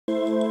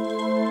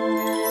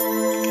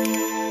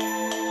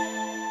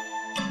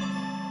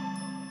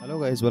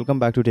Guys, welcome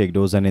back to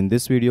TechDose, and in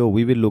this video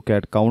we will look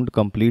at count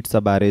complete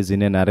subarrays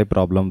in an array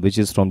problem which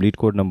is from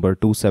Leetcode number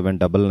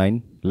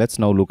 2799. Let's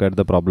now look at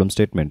the problem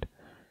statement.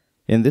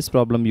 In this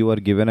problem you are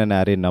given an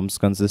array nums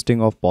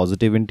consisting of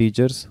positive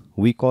integers.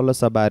 We call a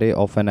subarray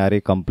of an array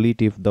complete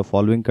if the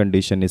following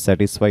condition is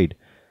satisfied.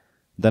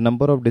 The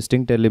number of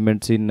distinct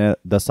elements in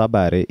the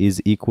subarray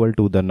is equal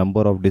to the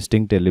number of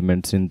distinct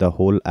elements in the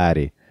whole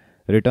array.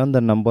 Return the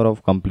number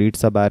of complete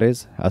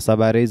subarrays. A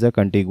subarray is a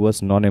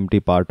contiguous non-empty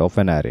part of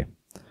an array.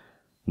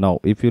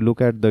 Now, if you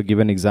look at the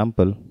given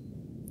example,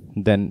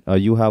 then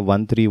you have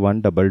 1, 3,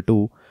 1, 2,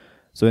 2.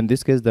 So in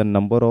this case, the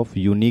number of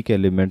unique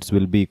elements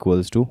will be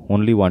equals to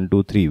only 1,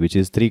 2, 3, which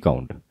is 3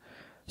 count.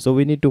 So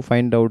we need to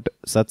find out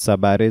such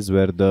subarrays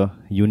where the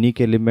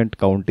unique element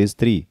count is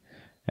 3.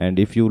 And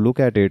if you look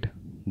at it,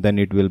 then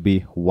it will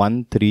be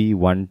 1, 3,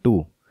 1,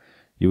 2.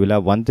 You will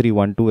have 1, 3,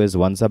 1, 2 as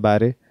one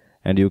subarray,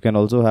 and you can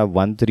also have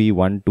 1, 3,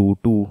 1, 2,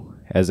 2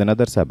 as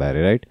another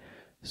subarray, right?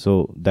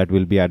 So that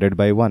will be added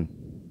by 1.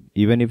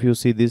 Even if you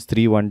see this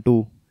 3, 1,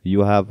 2, you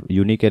have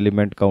unique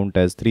element count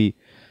as 3,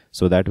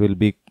 so that will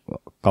be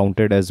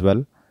counted as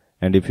well.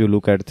 And if you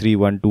look at 3,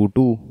 1, 2,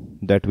 2,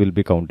 that will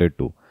be counted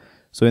too.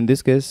 So in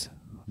this case,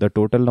 the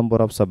total number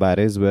of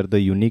subarrays where the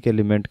unique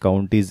element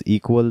count is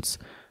equals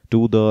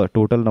to the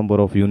total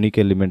number of unique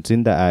elements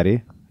in the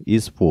array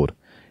is 4,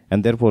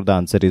 and therefore the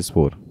answer is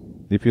 4.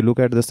 If you look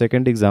at the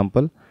second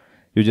example,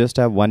 you just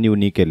have one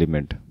unique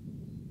element.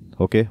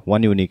 Okay,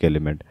 one unique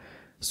element.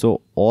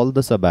 So all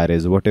the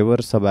subarrays, whatever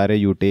subarray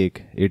you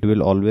take, it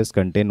will always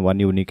contain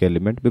one unique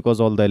element because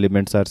all the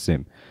elements are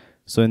same.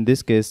 So in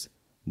this case,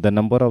 the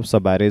number of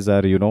subarrays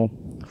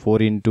are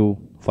 4 into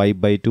 5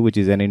 by 2, which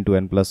is n into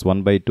n plus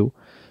 1 by 2.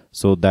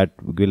 So that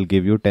will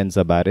give you 10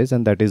 subarrays,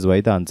 and that is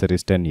why the answer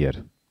is 10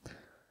 here.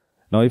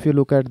 Now if you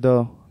look at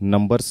the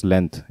number's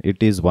length,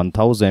 it is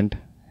 1000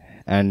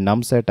 and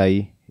num set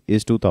I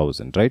is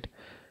 2000, right?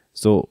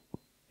 So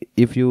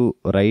if you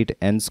write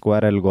n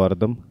square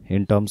algorithm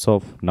in terms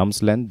of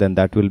num's length, then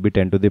that will be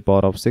 10 to the power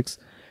of 6,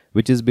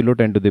 which is below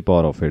 10 to the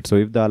power of 8. So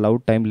if the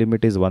allowed time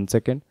limit is 1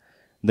 second,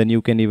 then you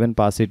can even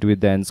pass it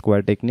with the n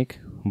square technique.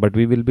 But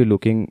we will be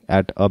looking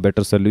at a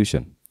better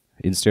solution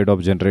instead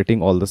of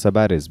generating all the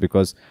subarrays,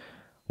 because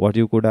what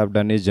you could have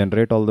done is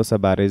generate all the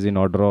subarrays in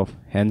order of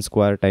n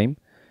square time,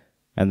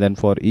 and then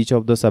for each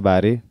of the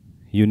subarray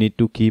you need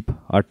to keep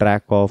a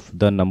track of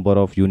the number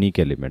of unique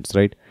elements,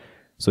 right?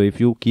 So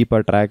if you keep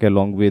a track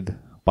along with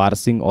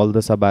parsing all the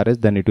subarrays,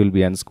 then it will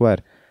be n square.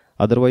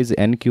 Otherwise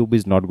n cube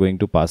is not going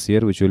to pass here,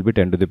 which will be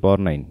 10 to the power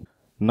 9.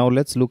 Now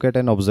let's look at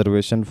an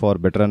observation for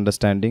better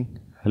understanding.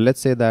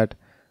 Let's say that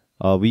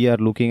we are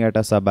looking at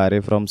a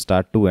subarray from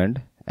start to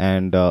end,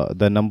 and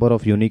the number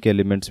of unique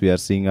elements we are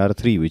seeing are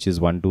 3, which is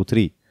 1, 2,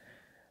 3.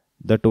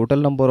 The total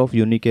number of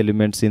unique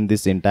elements in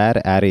this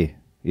entire array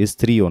is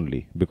 3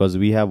 only, because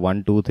we have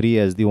 1, 2, 3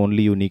 as the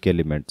only unique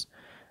elements.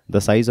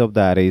 The size of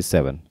the array is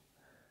 7.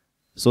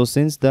 So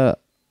since the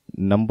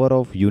number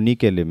of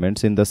unique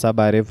elements in the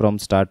subarray from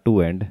start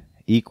to end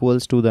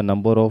equals to the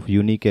number of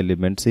unique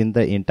elements in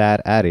the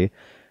entire array,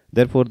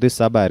 therefore this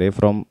subarray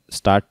from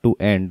start to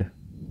end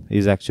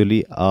is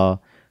actually a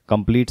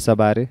complete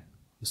subarray.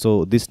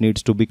 So this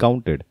needs to be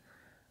counted.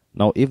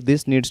 Now if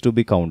this needs to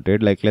be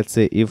counted, like let's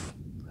say if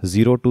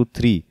 0 to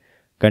 3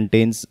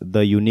 contains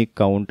the unique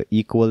count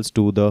equals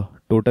to the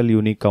total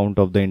unique count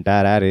of the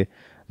entire array,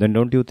 then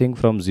don't you think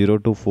from 0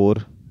 to 4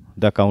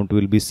 the count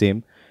will be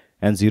same?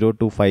 And 0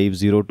 to 5,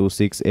 0 to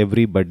 6,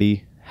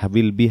 everybody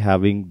will be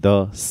having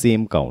the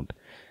same count.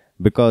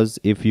 Because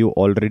if you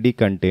already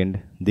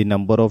contained the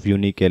number of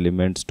unique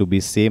elements to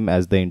be same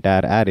as the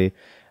entire array,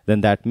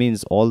 then that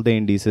means all the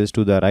indices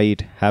to the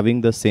right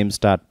having the same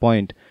start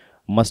point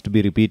must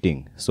be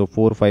repeating. So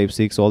 4, 5,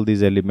 6, all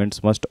these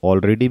elements must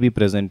already be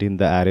present in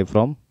the array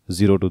from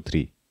 0 to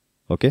 3.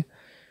 Okay.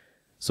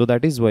 So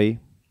that is why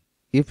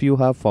if you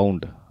have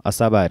found a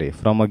subarray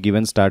from a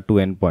given start to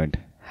end point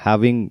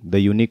having the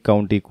unique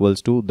count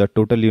equals to the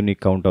total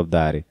unique count of the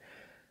array,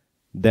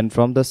 then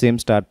from the same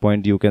start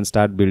point you can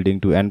start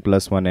building to n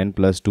plus 1, n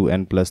plus 2,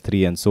 n plus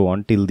 3 and so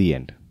on till the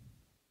end.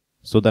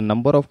 So the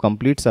number of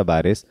complete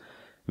subarrays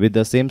with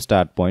the same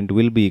start point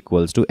will be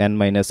equals to n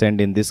minus n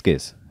in this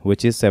case,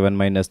 which is 7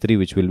 minus 3,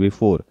 which will be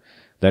 4.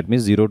 That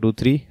means 0 to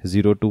 3,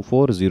 0 to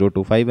 4, 0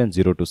 to 5 and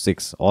 0 to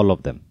 6, all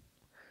of them.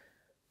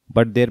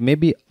 But there may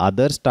be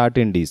other start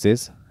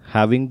indices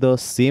having the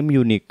same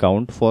unique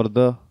count for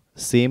the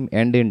same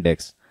end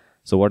index.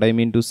 So what I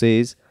mean to say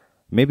is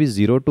maybe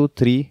 0 to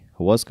 3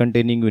 was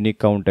containing unique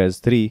count as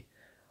 3,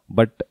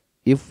 but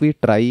if we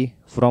try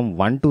from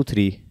 1 to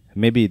 3,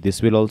 maybe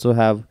this will also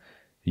have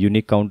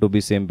unique count to be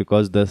same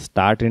because the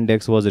start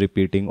index was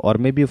repeating, or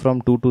maybe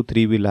from 2 to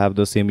 3 will have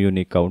the same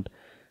unique count.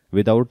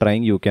 Without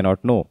trying you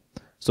cannot know.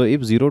 So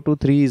if 0 to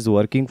 3 is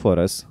working for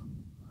us,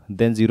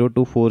 then 0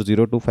 to 4,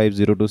 0 to 5,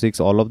 0 to 6,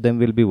 all of them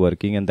will be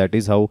working, and that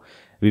is how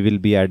we will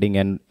be adding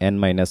n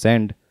minus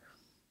n.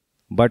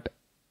 But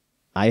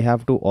I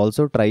have to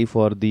also try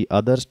for the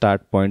other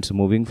start points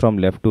moving from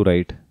left to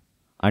right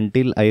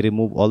until I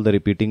remove all the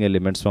repeating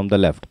elements from the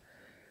left.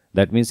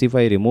 That means if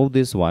I remove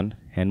this one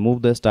and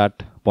move the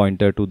start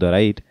pointer to the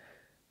right,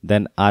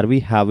 then are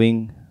we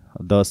having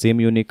the same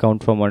unique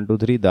count from 1 to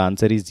 3? The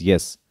answer is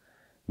yes.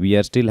 We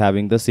are still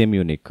having the same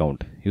unique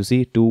count. You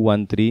see, 2,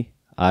 1, 3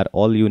 are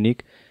all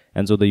unique,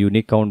 and so the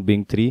unique count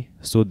being 3.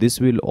 So this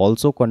will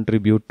also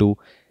contribute to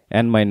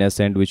n minus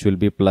n, which will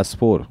be plus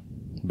 4,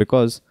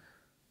 because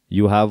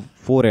you have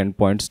 4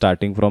 endpoints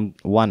starting from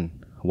 1,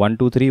 1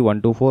 to 3,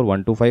 1 to 4,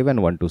 1 to 5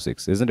 and 1 to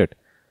 6, isn't it?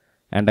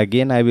 And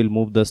again I will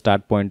move the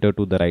start pointer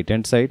to the right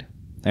hand side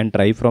and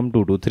try from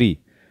 2 to 3.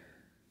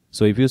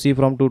 So if you see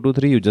from 2 to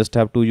 3, you just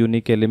have 2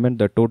 unique elements.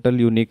 The total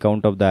unique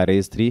count of the array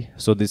is 3.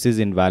 So this is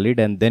invalid,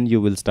 and then you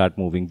will start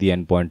moving the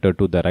end pointer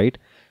to the right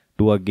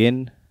to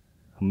again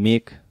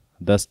make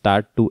the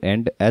start to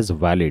end as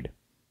valid.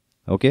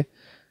 Okay.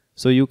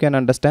 So you can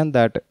understand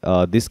that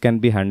this can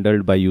be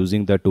handled by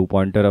using the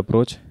 2-pointer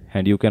approach,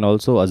 and you can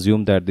also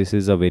assume that this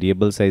is a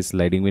variable size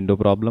sliding window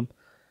problem.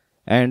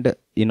 And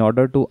in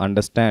order to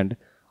understand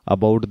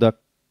about the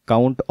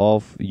count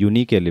of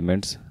unique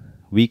elements,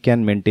 we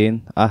can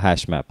maintain a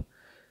hash map.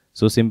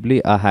 So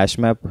simply a hash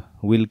map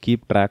will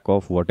keep track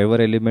of whatever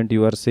element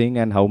you are seeing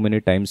and how many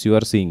times you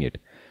are seeing it.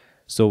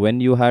 So when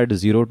you had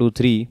 0 to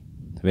 3,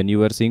 when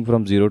you are seeing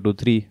from 0 to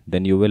 3,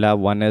 then you will have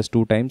 1 as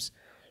 2 times,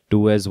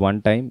 2 as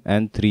 1 time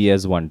and 3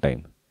 as 1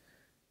 time.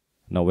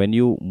 Now when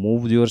you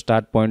move your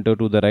start pointer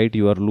to the right,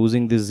 you are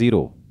losing this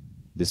 0.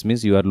 This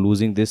means you are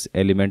losing this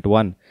element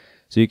 1.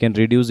 So you can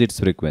reduce its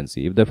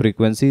frequency. If the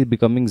frequency is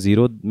becoming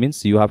 0,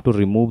 means you have to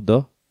remove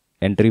the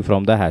entry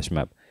from the hash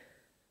map.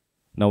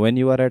 Now when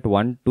you are at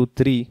 1 to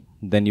 3,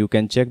 then you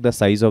can check the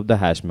size of the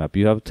hash map.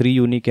 You have 3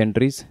 unique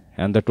entries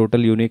and the total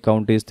unique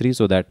count is 3.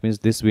 So that means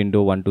this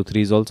window 1 to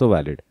 3 is also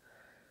valid.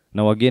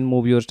 Now again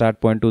move your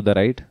start point to the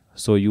right.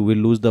 So you will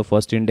lose the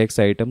first index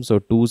item. So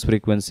 2's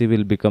frequency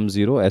will become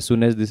 0. As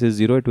soon as this is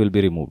 0, it will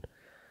be removed.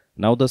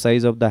 Now the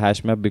size of the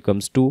hash map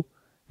becomes 2.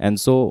 And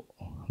so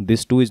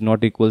this 2 is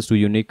not equals to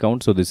unique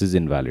count. So this is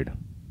invalid.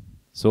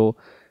 So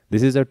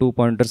this is a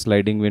 2-pointer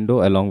sliding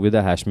window along with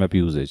the hash map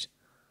usage.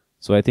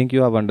 So I think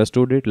you have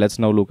understood it. Let's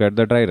now look at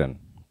the dry run.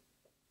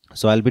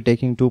 So I'll be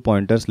taking 2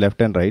 pointers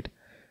left and right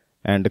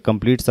and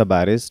complete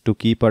subarrays to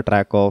keep a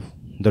track of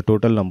the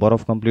total number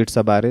of complete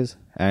subarrays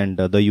and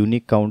the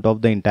unique count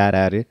of the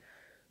entire array,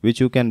 which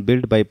you can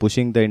build by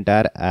pushing the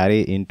entire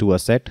array into a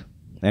set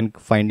and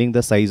finding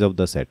the size of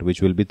the set,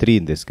 which will be 3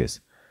 in this case.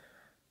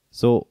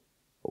 So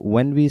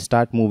when we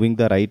start moving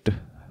the right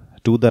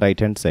to the right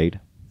hand side,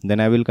 then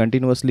I will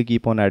continuously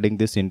keep on adding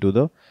this into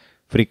the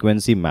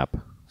frequency map.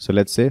 So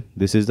let's say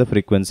this is the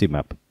frequency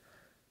map.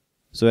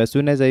 So as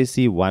soon as I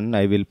see 1,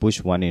 I will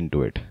push 1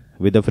 into it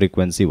with the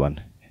frequency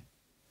 1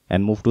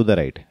 and move to the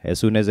right. As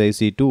soon as I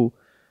see 2,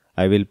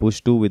 I will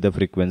push 2 with the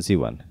frequency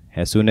 1.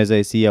 As soon as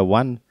I see a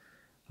 1,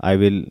 I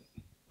will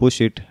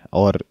push it,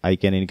 or I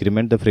can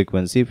increment the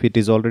frequency if it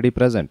is already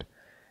present.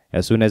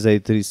 As soon as I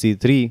see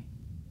 3,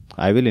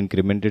 I will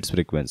increment its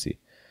frequency.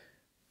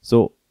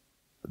 So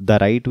the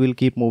right will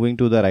keep moving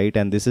to the right,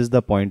 and this is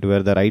the point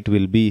where the right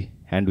will be,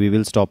 and we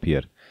will stop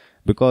here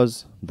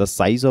because the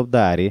size of the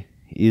array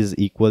is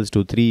equals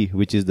to 3,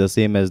 which is the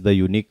same as the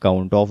unique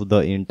count of the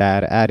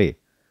entire array.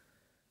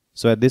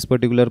 So at this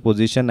particular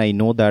position, I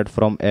know that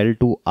from L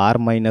to R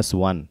minus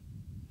 1,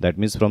 that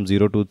means from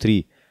 0 to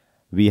 3,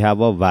 we have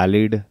a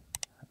valid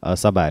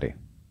subarray.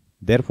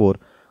 Therefore,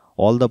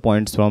 all the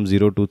points from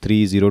 0 to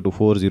 3, 0 to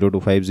 4, 0 to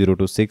 5, 0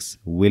 to 6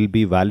 will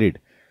be valid.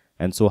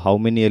 And so how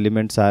many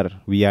elements are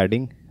we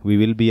adding? We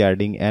will be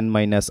adding n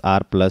minus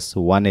r plus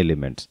 1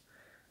 elements.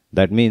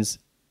 That means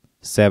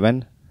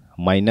 7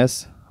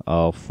 minus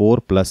 4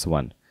 plus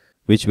 1,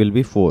 which will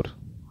be 4.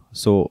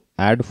 So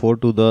add 4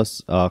 to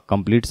the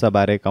complete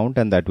subarray count,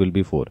 and that will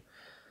be 4.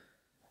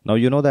 Now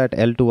you know that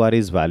L to R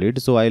is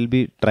valid, so I will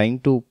be trying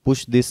to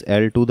push this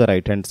L to the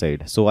right hand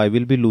side. So I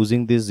will be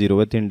losing this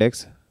 0th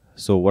index.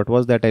 So what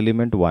was that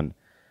element? 1.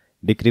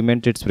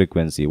 Decrement its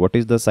frequency. What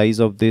is the size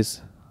of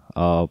this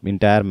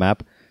entire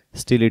map?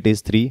 Still it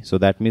is 3. So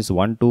that means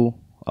 1 to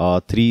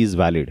 3 is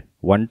valid.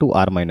 1 to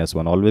R minus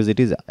 1. Always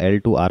it is L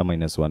to R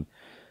minus 1.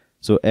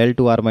 So L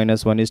to R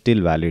minus 1 is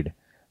still valid.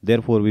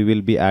 Therefore we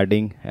will be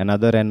adding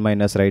another n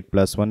minus right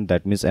plus 1.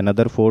 That means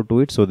another 4 to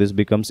it. So this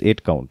becomes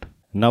 8 count.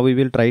 Now we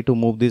will try to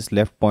move this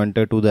left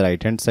pointer to the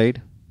right hand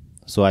side.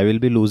 So I will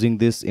be losing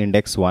this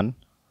index 1.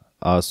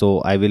 So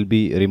I will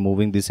be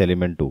removing this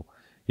element 2.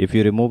 If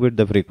you remove it,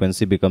 the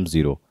frequency becomes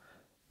 0.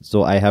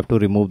 So I have to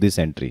remove this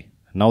entry.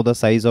 Now the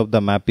size of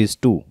the map is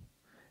 2.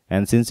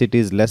 And since it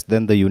is less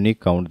than the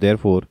unique count,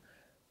 therefore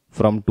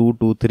from 2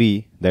 to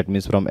 3, that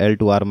means from L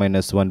to R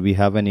minus 1, we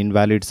have an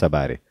invalid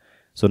subarray.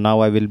 So now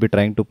I will be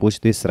trying to push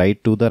this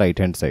right to the right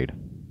hand side.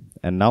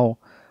 And now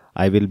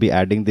I will be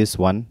adding this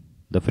 1.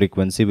 The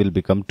frequency will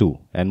become 2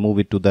 and move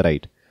it to the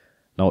right.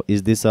 Now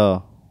is this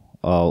a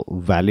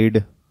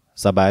valid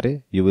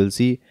subarray? You will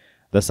see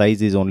the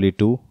size is only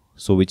 2.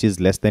 So which is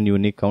less than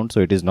unique count. So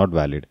it is not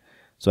valid.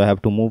 So I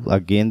have to move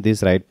again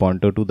this right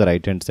pointer to the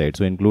right hand side.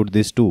 So include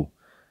this 2.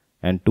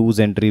 And 2's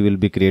entry will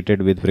be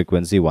created with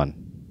frequency 1.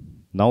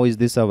 Now is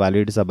this a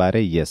valid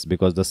subarray? Yes,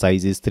 because the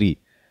size is 3.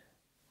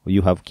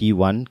 you have key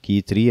 1,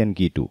 key 3 and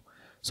key 2.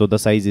 So the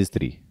size is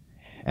 3.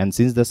 And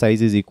since the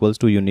size is equals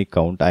to unique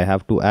count, I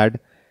have to add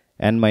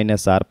n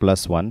minus r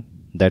plus 1,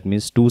 that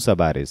means 2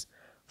 subarrays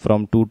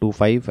from 2 to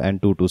 5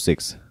 and 2 to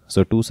 6.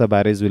 So 2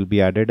 subarrays will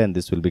be added and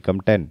this will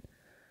become 10.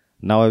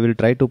 Now I will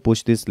try to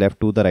push this left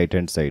to the right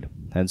hand side,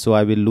 and so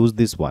I will lose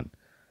this 1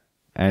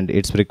 and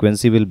its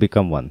frequency will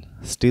become 1.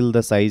 Still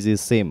the size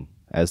is same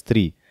as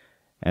 3,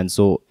 and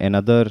so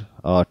another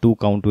 2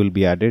 count will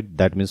be added,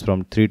 that means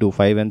from 3 to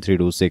 5 and 3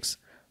 to 6.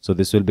 So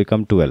this will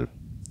become 12.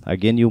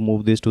 Again you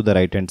move this to the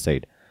right hand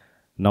side.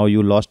 Now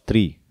you lost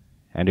 3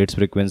 and its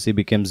frequency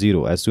became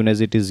 0. As soon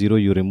as it is 0,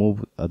 you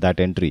remove that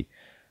entry.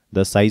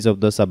 The size of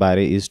the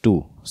subarray is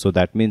 2. So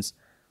that means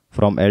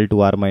from L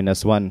to R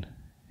minus 1,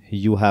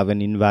 you have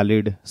an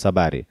invalid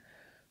subarray.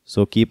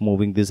 So keep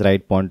moving this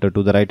right pointer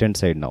to the right hand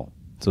side now.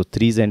 So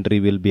 3's entry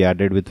will be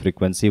added with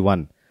frequency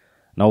 1.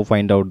 Now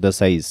find out the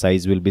size.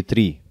 Size will be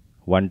 3.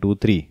 1, 2,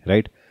 3,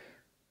 right?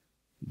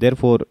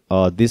 Therefore,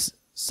 this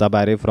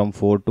subarray from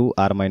 4 to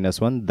R minus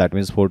 1, that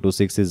means 4 to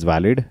 6 is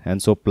valid,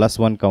 and so plus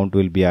 1 count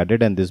will be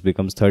added and this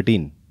becomes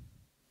 13.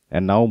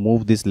 And now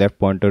move this left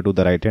pointer to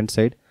the right hand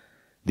side.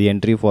 The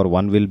entry for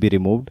 1 will be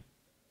removed.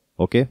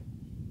 Okay.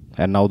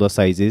 And now the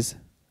size is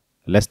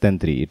less than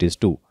 3. It is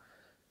 2.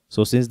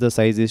 So since the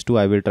size is 2,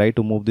 I will try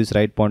to move this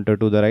right pointer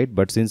to the right,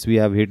 but since we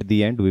have hit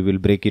the end, we will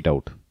break it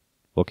out.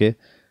 Okay.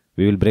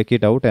 We will break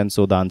it out, and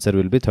so the answer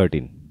will be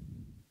 13.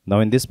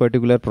 Now in this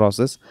particular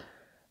process,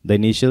 the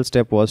initial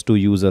step was to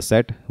use a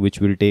set which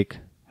will take,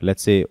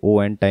 let's say,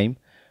 O(n) time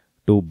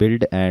to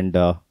build and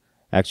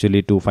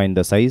actually to find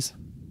the size.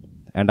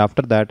 And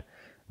after that,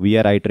 we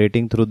are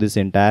iterating through this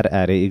entire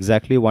array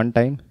exactly one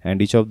time,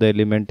 and each of the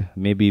element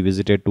may be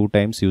visited 2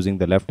 times using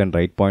the left and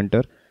right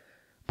pointer.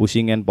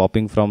 Pushing and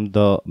popping from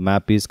the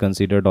map is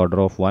considered order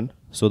of 1.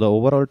 So the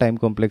overall time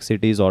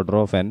complexity is order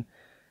of n,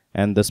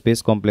 and the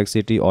space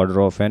complexity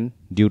order of n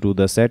due to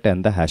the set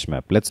and the hash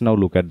map. Let's now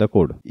look at the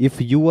code.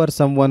 If you are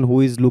someone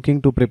who is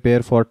looking to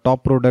prepare for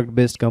top product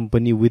based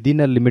company within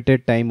a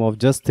limited time of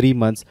just 3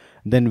 months,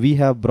 then we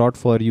have brought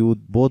for you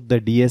both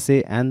the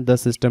DSA and the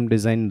system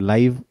design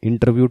live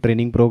interview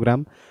training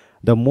program.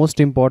 The most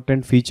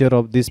important feature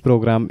of this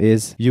program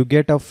is you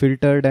get a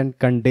filtered and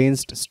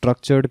condensed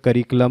structured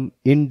curriculum,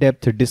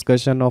 in-depth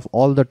discussion of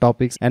all the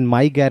topics, and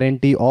my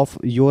guarantee of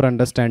your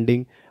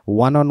understanding,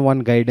 one-on-one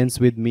guidance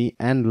with me,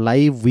 and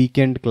live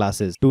weekend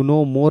classes. To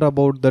know more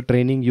about the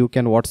training, you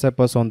can WhatsApp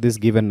us on this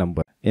given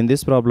number. In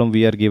this problem,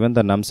 we are given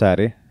the nums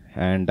array,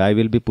 and I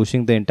will be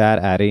pushing the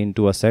entire array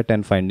into a set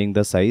and finding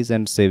the size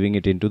and saving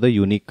it into the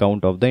unique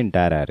count of the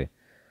entire array.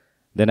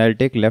 Then I'll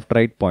take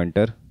left-right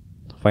pointer,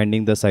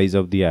 finding the size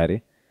of the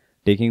array,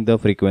 taking the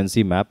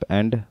frequency map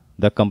and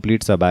the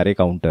complete subarray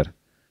counter.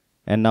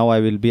 And now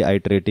I will be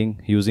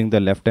iterating using the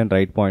left and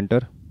right pointer,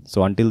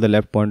 so until the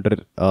left pointer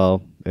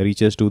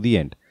reaches to the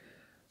end.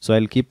 So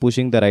I'll keep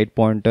pushing the right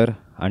pointer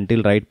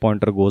until right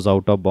pointer goes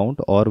out of bound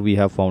or we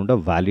have found a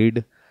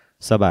valid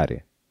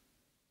subarray.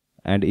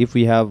 And if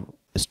we have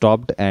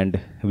stopped and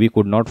we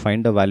could not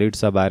find a valid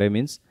subarray,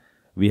 means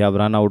we have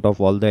run out of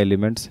all the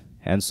elements,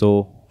 and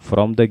so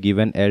from the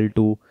given L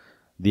to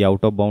the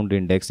out of bound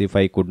index, if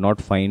I could not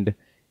find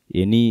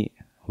any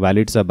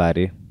valid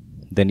subarray,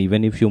 then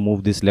even if you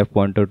move this left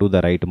pointer to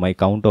the right, my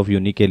count of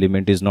unique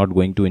element is not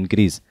going to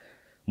increase.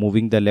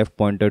 Moving the left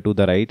pointer to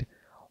the right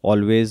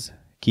always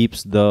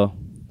keeps the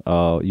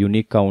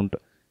unique count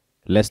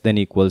less than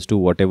equals to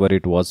whatever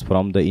it was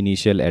from the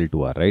initial L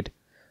to R, right?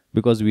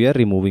 Because we are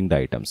removing the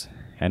items,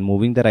 and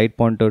moving the right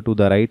pointer to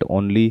the right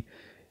only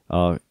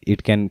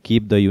it can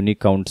keep the unique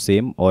count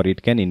same or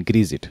it can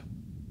increase it,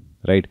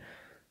 right?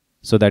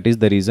 So that is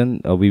the reason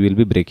we will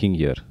be breaking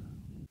here.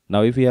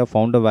 Now if we have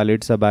found a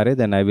valid subarray,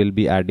 then I will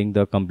be adding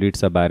the complete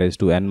subarrays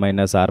to n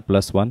minus r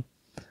plus 1,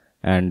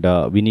 and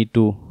we need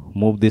to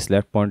move this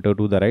left pointer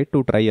to the right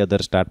to try other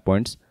start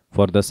points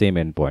for the same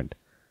endpoint.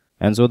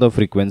 And so the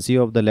frequency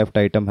of the left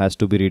item has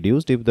to be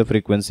reduced. If the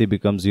frequency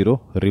becomes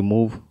 0,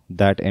 remove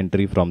that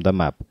entry from the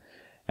map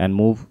and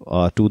move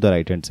to the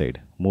right hand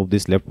side. Move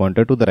this left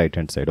pointer to the right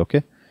hand side.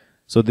 Okay.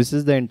 So this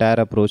is the entire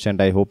approach, and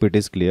I hope it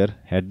is clear.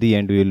 At the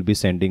end, we will be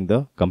sending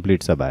the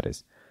complete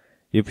subarrays.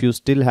 If you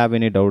still have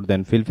any doubt,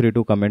 then feel free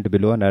to comment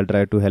below and I'll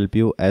try to help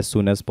you as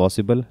soon as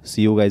possible.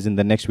 See you guys in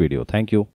the next video. Thank you.